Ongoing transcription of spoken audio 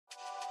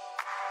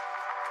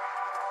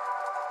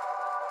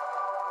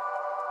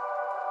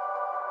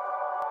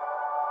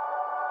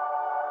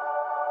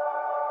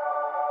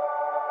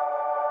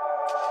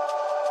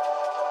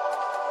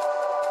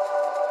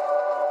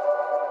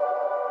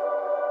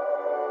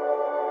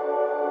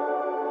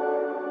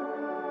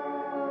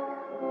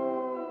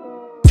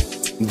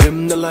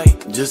Dim the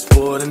light just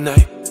for the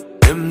night.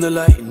 Dim the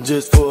light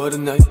just for the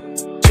night.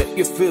 Check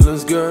your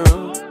feelings,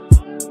 girl.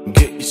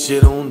 Get your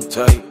shit on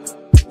tight.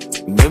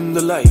 Dim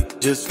the light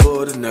just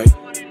for the night.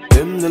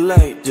 Dim the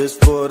light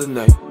just for the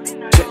night.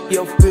 Check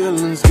your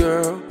feelings,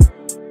 girl.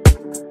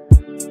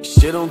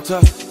 Shit on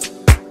tight.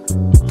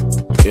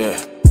 Yeah.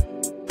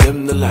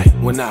 Dim the light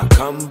when I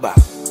come by.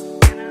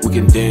 We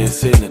can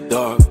dance in the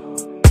dark.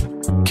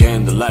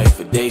 Candlelight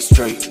for days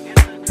straight.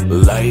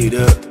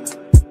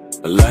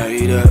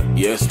 Light up,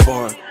 yeah,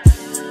 spark.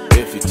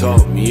 If you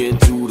talk me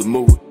into the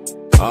mood,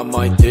 I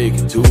might take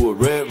you to a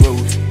red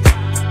rose.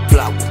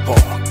 Flower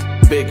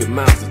park, big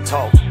amounts of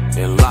talk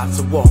and lots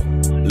of walk.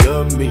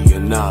 Love me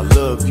and I'll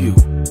love you.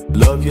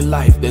 Love your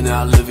life, then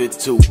I'll live it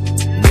too.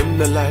 Dim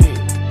the light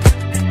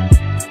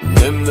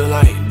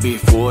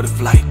before the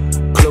flight.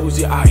 Close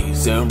your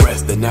eyes and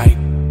rest the night.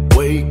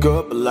 Wake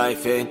up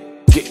life and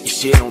get your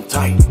shit on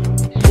tight.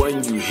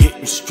 When you hit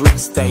the street,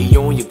 stay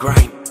on your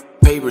grind.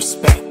 Pay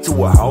respect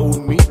to a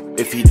homie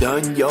if he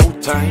done your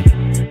time.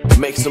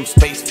 Make some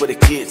space for the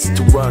kids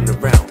to run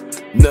around.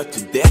 Not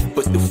to death,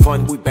 but the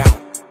fun we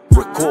bound.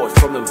 Record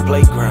from them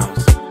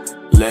playgrounds.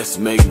 Let's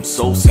make them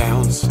soul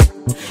sounds.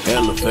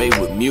 Elevate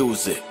with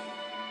music.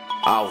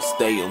 I'll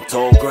stay on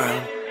tall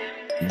ground.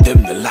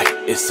 Dim the light,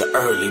 it's an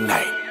early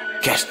night.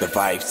 Catch the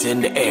vibes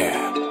in the air.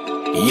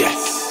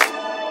 Yes,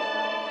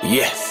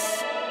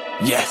 yes,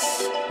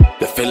 yes.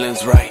 The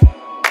feeling's right.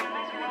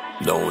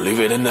 Don't leave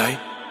it at night.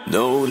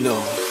 No,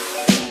 no.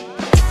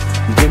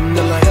 Dim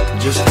the light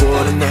just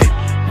for the night.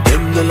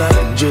 Dim the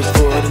light just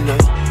for the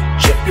night.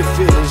 Check your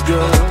feelings,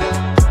 girl.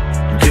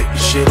 Get your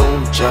shit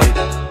on tight.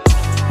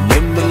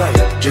 Dim the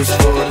light just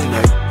for the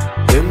night.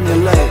 Dim the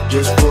light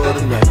just for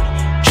the night.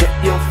 Check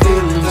your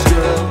feelings,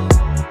 girl.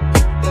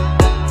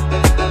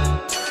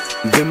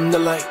 Dim the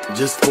light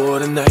just for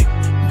the night.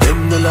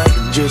 Dim the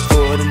light just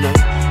for the night.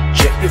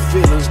 Check your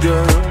feelings,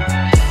 girl.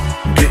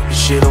 Get your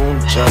shit on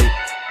tight.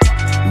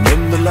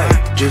 Dim the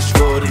light just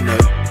for the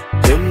night.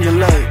 Dim the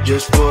light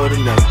just for the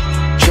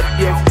night. Check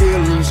your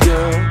feelings,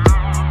 girl.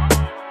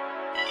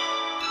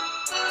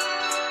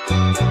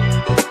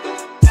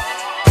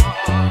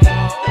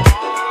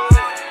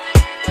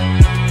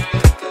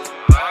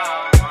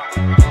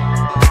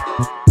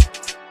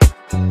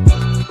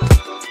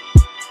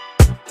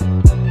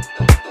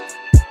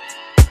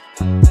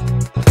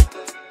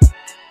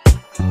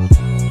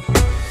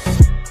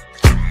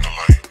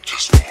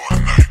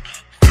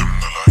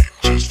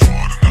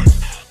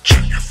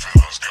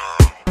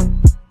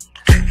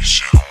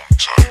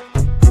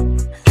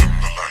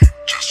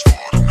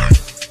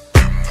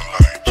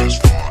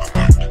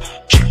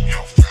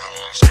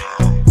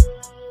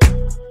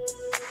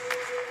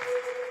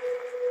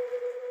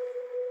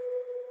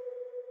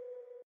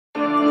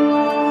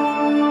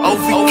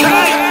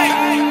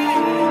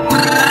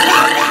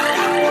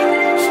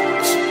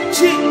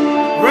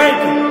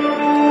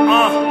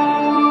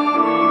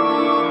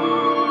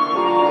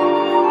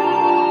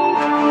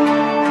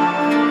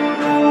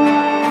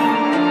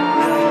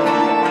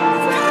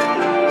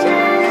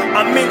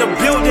 I'm in the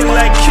building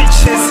like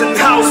kitchens and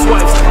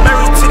housewives.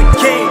 Married to the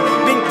game,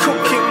 been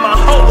cooking my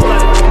whole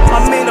life.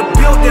 I'm in the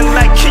building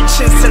like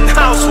kitchens and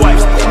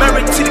housewives.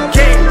 Married to the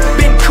game,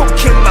 been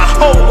cooking my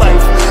whole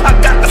life. I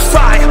got the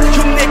fire,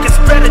 you niggas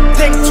better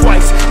think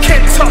twice.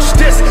 Can't touch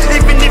this,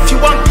 even if you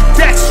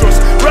ambidextrous.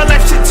 Real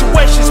life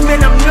situations,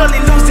 man, I'm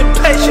nearly losing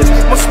patience.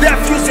 My staff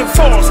using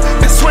force,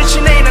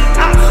 persuasion ain't an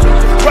option.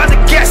 Rather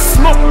get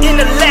smoke in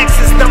the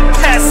Lexus than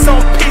pass on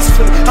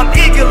peacefully. I'm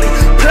eagerly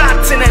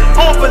plotting and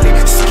overly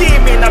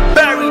scheming. I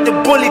bury the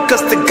bully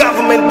cause the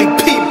government be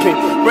peeping.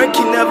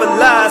 Ranking never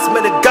lies,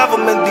 man, the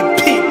government be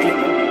peeping.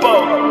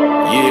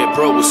 Yeah,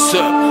 bro, what's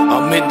up?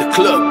 I'm in the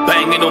club,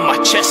 banging on my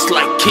chest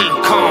like King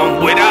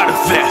Kong without a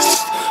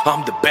vest.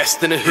 I'm the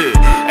best in the hood.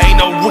 Ain't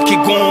no rookie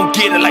gon'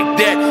 get it like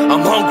that.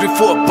 I'm hungry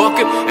for a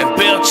bucket, and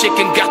Bell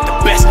Chicken got the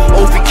best.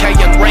 OVK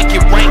and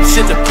ranking ranks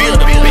in the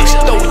building. Bitch,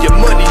 throw your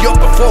money up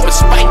before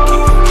it's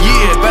spanking.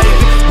 Yeah,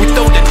 baby, we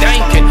throw the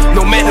dankin',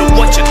 no matter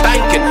what you're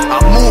thinking. I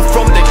move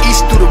from the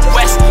east to the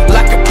west,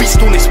 like a beast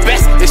on his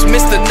best. It's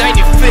Mr.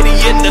 9050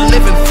 in the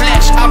living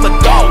flesh. I'm a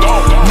dog,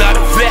 not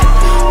a vet,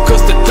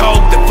 cause the dog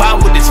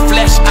devoured his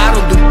flesh. I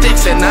don't do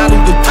dicks and I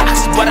don't do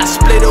tox, but I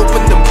split open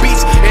the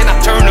beats and I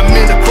turn them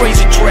into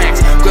crazy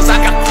tracks. Cause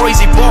I got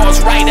crazy balls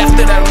right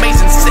after that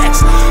amazing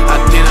sex. I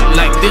did it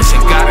like this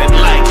and got it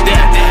like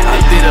that. I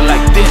did it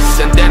like this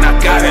and then I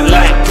got it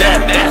like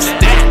that. That's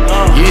that.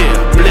 Yeah,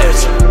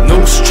 bless,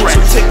 no stress.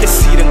 So take a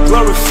seat and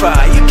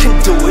glorify. You can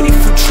do it if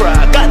you try.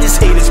 Got these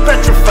haters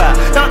petrified.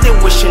 Now they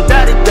wishing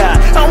that it died.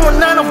 I want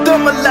none of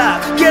them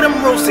alive. Get them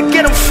roasted,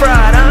 get them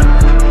fried, huh?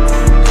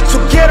 So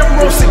get them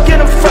roasted,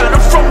 get them fried. I'm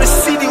from the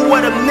city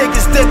where them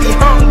niggas, they be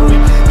hungry.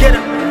 Get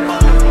them,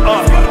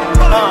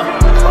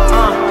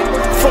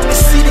 from the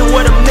city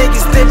where them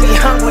niggas, they be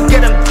hungry.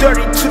 Get them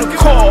dirty to the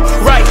core,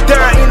 right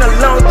there in the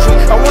laundry.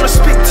 I wanna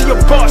speak to your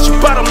boss, you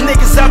bottom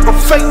niggas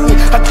aggravate me.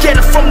 I get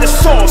it from the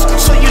source,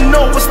 so you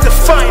know it's the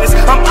finest.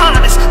 I'm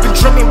honest, been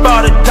dreaming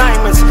about the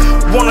diamonds.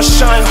 Wanna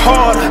shine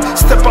harder,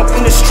 step up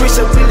in the streets,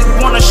 I really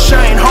wanna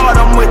shine hard.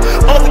 I'm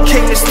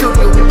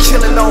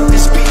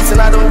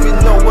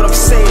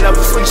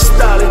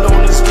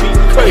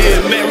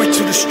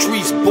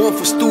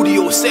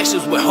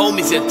soldiers with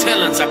homies and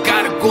talents. I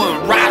gotta go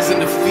and rise in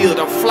the field.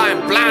 I'm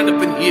flying blind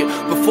up in here.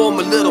 Perform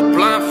a little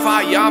blind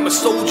fire. I'm a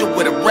soldier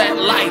with a red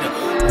lighter.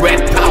 Red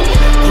power,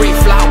 green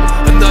flower.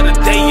 Another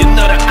day,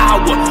 another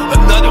hour.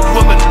 Another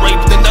woman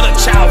raped, another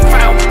child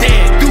found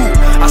dead. Dude,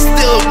 I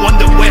still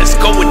wonder where it's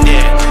going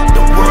there.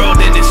 The world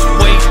in its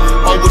way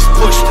always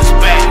pushed us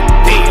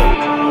back.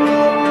 Damn.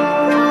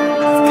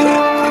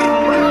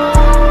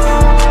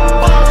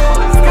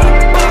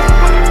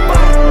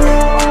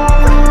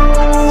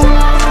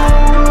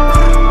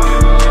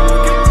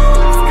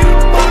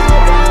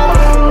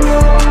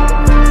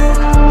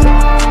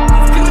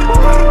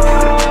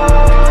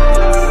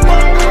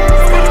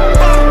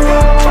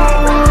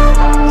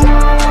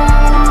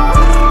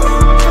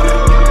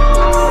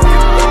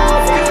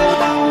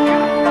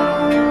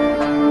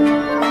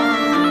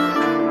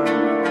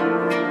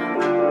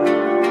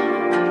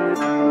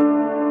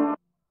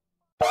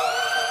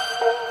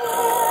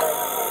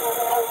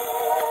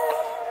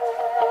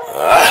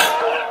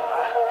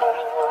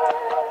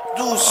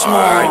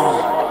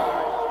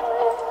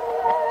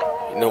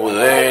 You know we're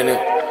laying it.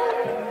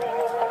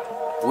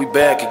 We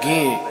back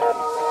again.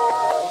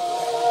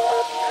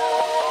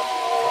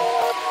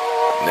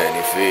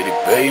 90-50,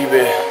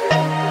 baby.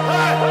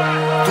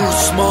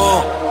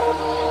 Doucement.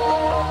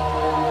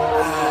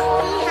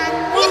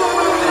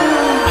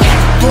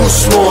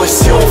 Doucement,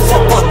 ici on va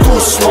pas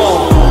doucement.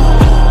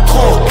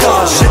 30K,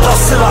 j'ai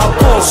tassé la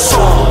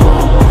pension.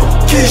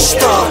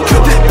 Kishta, que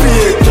des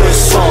billets de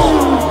sang.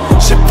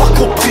 J'ai pas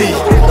compris,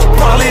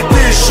 parler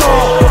des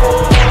gens.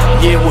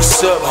 Yeah,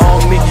 what's up,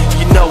 homie?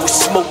 You know we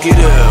smoke it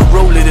up,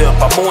 roll it up,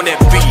 I'm on that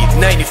beat.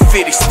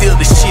 90-50, still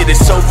the shit,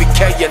 it's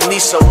OVK and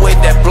NISSO in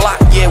that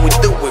block. Yeah, we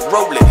do it,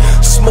 roll it.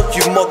 Smoke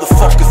you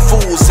motherfucking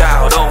fools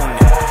out on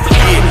it.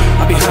 Yeah,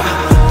 I be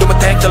high, do my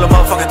thing till a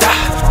motherfucker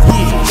die.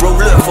 Yeah,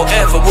 roll up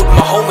forever with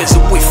my homies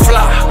and we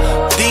fly.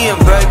 Damn,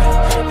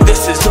 baby,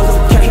 this is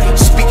okay.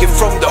 Speaking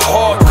from the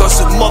heart, cause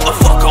a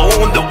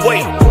motherfucker on the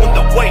way, on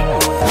the way.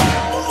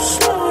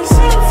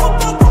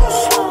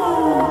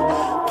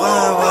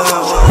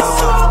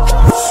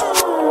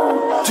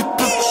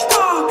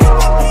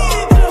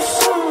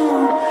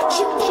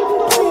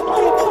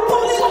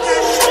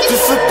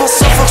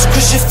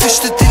 J'ai fait,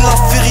 je te dis la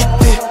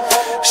vérité.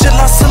 J'ai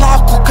lancé la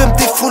coup comme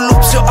des fous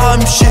l'option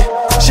AMG.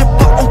 J'ai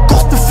pas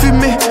encore de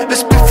fumée,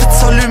 l'esprit fait de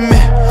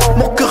s'allumer.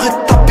 Mon cœur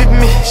est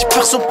abîmé, j'ai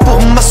personne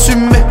pour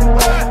m'assumer.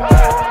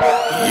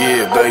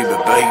 Yeah, baby,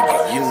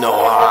 baby, you know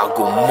how I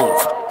go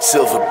move.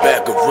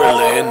 Silverback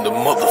gorilla in the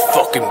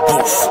motherfucking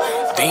booth.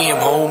 Damn,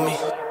 homie,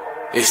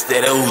 it's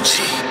that OG.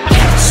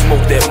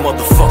 Smoke that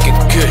motherfucking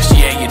kush,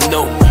 yeah, you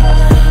know me.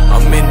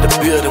 I'm in the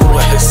building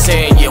with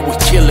Hassan, yeah, we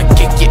killer,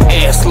 kick your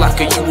ass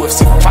like a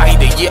UFC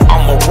fighter, yeah,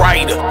 I'm a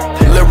writer.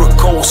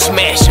 Lyrical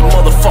smashing,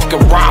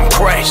 motherfucking rhyme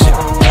crashing.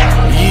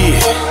 Yeah,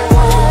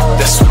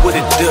 that's what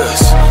it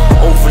does.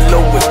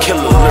 Overload with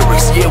killer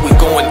lyrics, yeah, we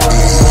going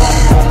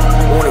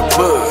on a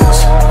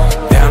buzz.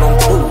 Down on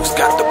booze,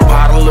 got the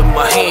bottle in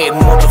my hand,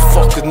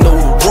 motherfucker know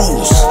the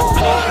rules.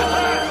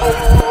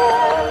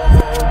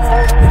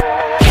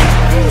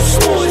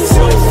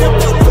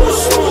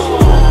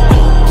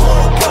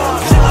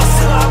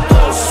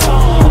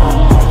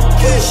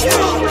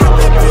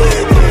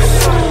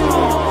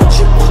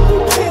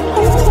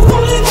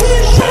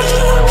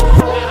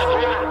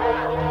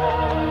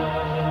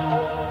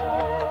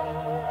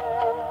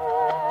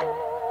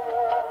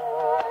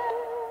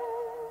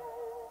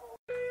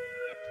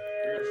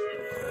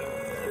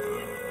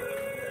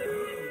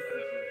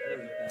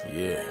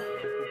 Yeah,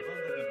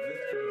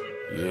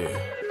 yeah,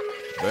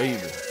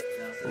 baby,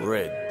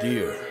 red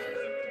deer.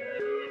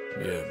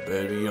 Yeah,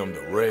 baby, I'm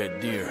the red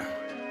deer.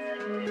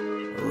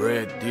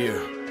 Red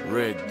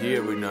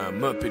deer, and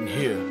I'm up in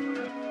here.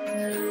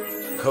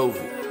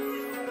 COVID,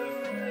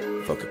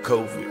 fuck a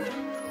COVID,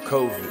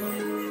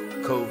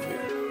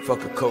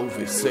 fuck a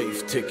COVID,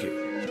 safe ticket.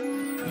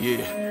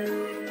 Yeah,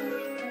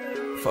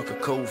 fuck a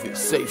COVID,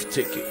 safe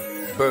ticket.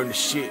 Burn the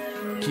shit,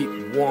 keep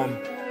it warm,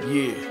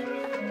 yeah,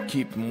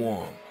 keep it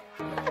warm.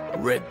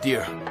 Red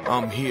deer,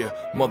 I'm here.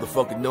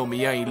 Motherfucker know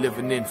me, I ain't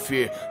living in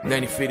fear.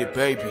 90-50,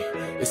 baby,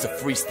 it's a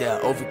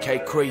freestyle,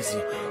 OVK crazy,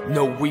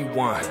 no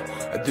rewind.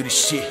 I do the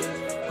shit,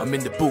 I'm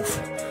in the booth.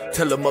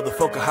 Tell a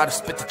motherfucker how to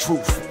spit the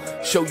truth.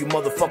 Show you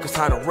motherfuckers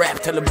how to rap.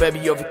 Tell them, baby,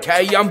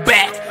 OVK, I'm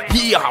back.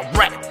 Yeah, I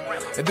rap.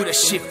 I do that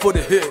shit for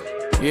the hood.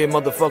 Yeah,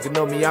 motherfucker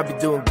know me, I be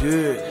doing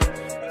good.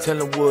 Tell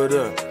them what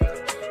up.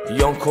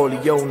 Young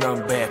Corleone,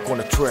 I'm back on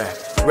the track.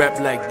 Rap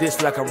like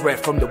this, like I rap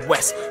from the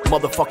west.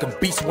 Motherfucking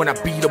beast when I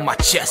beat on my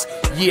chest.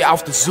 Yeah,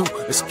 off the zoo,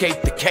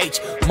 escape the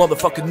cage.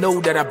 Motherfucker know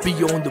that I be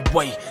on the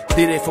way.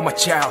 Did it for my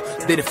child,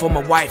 did it for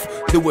my wife.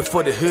 Do it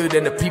for the hood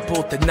and the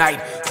people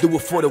tonight. Do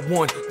it for the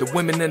one, the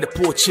women and the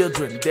poor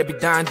children. They be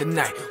dying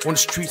tonight. On the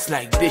streets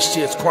like this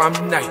shit's crime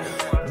tonight.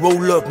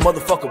 Roll up,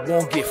 motherfucker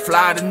won't get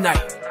fly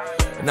tonight.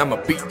 And I'ma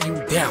beat you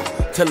down.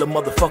 Tell a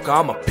motherfucker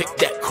I'ma pick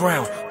that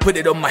crown. Put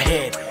it on my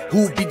head.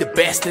 Who be the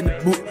best in the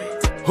booth?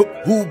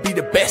 Who be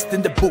the best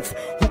in the booth?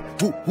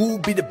 Who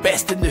be the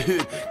best in the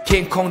hood?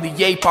 King Kong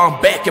the ape, I'm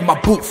back in my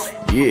booth.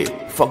 Yeah,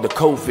 Fuck the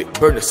COVID,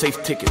 burn the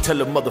safe ticket, tell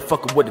a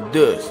motherfucker what it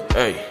does.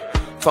 Hey,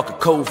 fuck a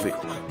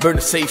COVID, burn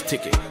the safe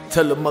ticket,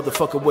 tell a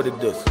motherfucker what it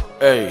does.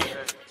 Hey,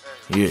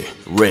 yeah,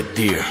 red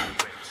deer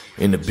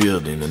in the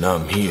building and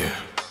I'm here.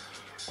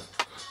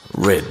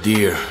 Red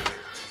deer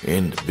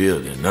in the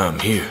building, I'm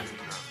here.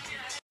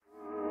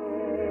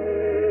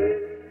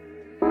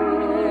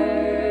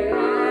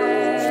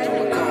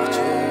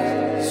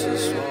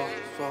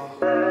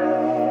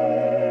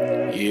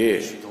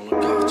 Yeah.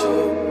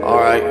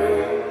 Alright.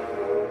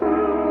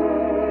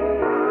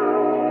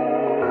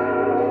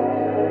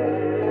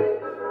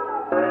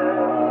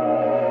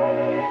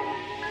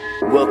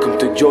 Welcome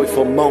to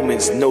joyful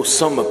moments, no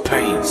summer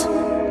pains,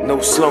 no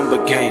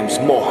slumber games,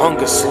 more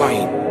hunger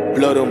slain,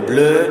 blood on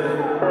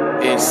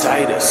blood,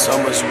 inside a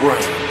summer's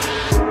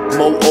rain.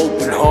 More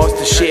open hearts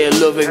to share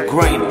love and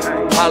grain.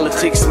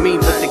 Politics mean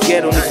but the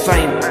ghetto need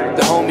fame.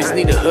 The homies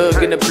need a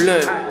hug and a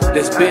blunt.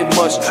 There's been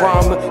much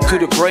trauma to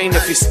the brain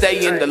if you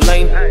stay in the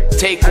lane.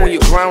 Take on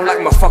your ground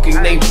like my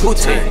fucking name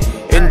Putin.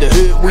 In the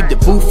hood with the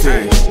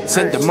boofing.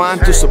 Send the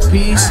mind to some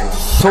peace.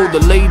 Told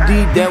the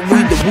lady that we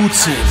the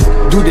roots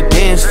in. Do the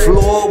dance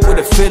floor with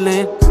a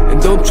feeling.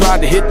 And don't try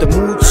to hit the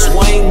mood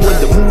swing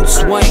when the mood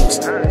swings.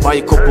 Buy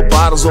a couple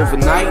bottles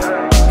overnight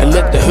and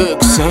let the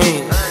hook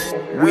sing.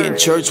 We in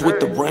church with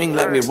the ring,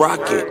 let me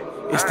rock it.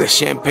 It's that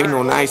champagne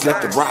on ice,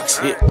 let the rocks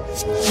hit.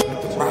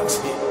 Let the rocks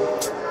hit.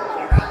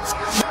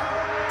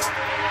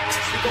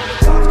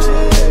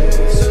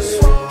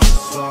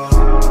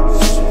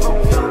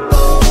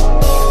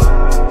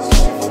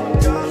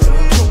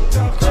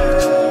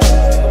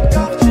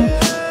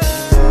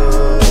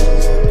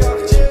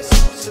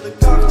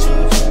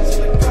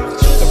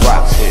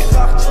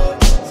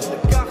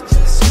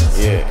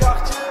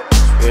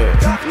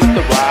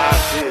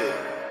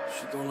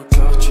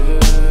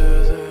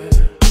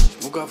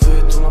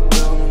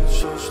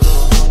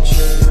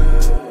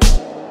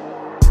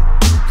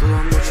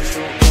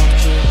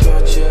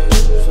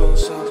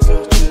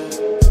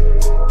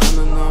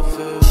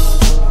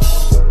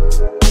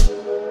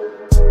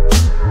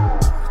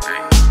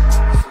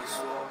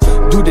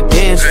 Do the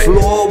dance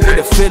floor with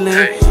a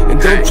feeling.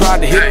 And don't try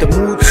to hit the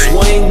mood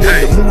swing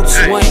when the mood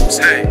swings.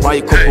 Buy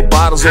a couple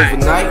bottles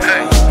overnight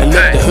and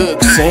let the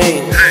hook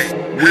sing.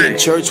 We in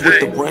church with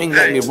the ring,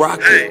 let me rock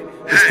it.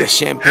 It's that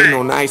champagne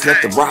on ice,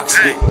 let the rocks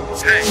hit.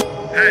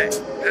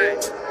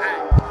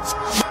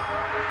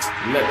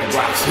 Let the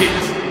rocks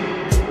hit.